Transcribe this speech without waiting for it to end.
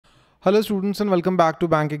Hello students and welcome back to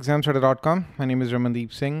BankExamsToday.com. My name is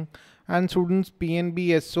Ramandeep Singh and students,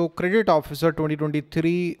 PNB SO Credit Officer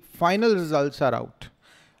 2023 final results are out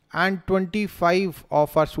and 25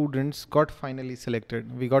 of our students got finally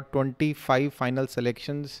selected. We got 25 final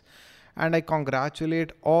selections and I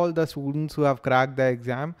congratulate all the students who have cracked the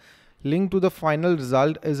exam. Link to the final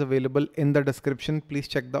result is available in the description. Please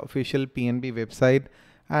check the official PNB website.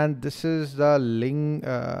 And this is the link.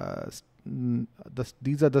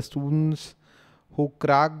 These are the students who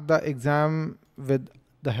cracked the exam with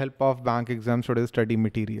the help of BankExamsToday study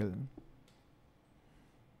material.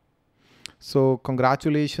 So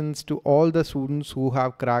congratulations to all the students who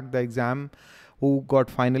have cracked the exam, who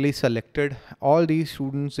got finally selected. All these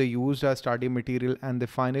students, they used our study material and they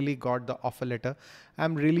finally got the offer letter.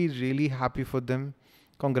 I'm really happy for them.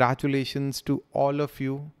 Congratulations to all of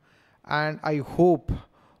you. And I hope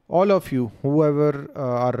all of you, whoever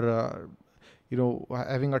are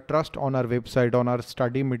having a trust on our website, on our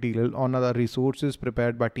study material, on our resources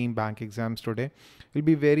prepared by Team BankExamsToday, will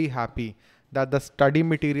be very happy that the study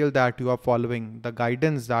material that you are following, the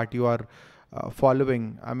guidance that you are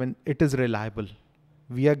following, it is reliable.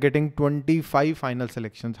 We are getting 25 final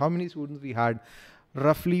selections. How many students we had?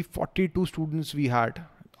 Roughly 42 students we had.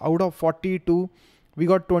 Out of 42, we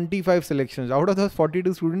got 25 selections. Out of those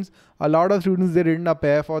 42 students, a lot of students, they didn't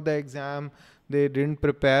appear for the exam. They didn't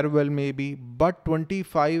prepare well maybe, but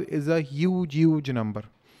 25 is a huge number.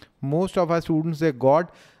 Most of our students, they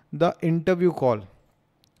got the interview call.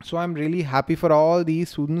 So I'm really happy for all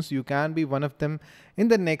these students. You can be one of them in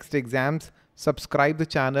the next exams. Subscribe the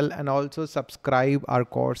channel and also subscribe our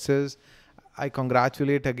courses. I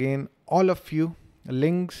congratulate again all of you.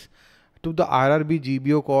 Links to the RRB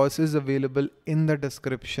GBO course is available in the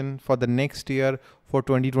description for the next year for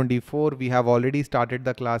 2024. We have already started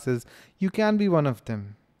the classes. You can be one of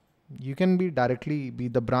them. You can directly be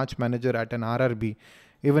the branch manager at an RRB,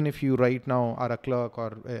 even if you right now are a clerk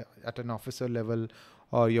or at an officer level,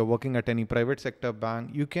 or you're working at any private sector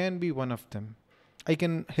bank. You can be one of them. I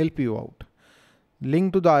can help you out.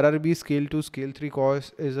 Link to the RRB Scale 2, Scale 3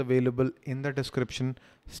 course is available in the description.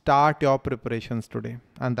 Start your preparations today.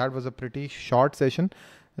 And that was a pretty short session.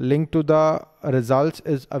 Link to the results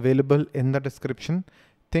is available in the description.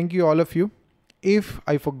 Thank you all of you. If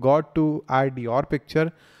I forgot to add your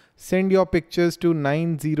picture, send your pictures to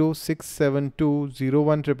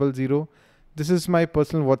 906720100. This is my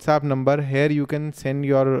personal WhatsApp number. Here you can send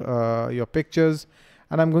your pictures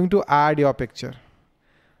and I'm going to add your picture.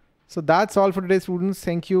 So that's all for today, students.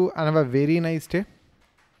 Thank you and have a very nice day.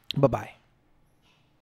 Bye-bye.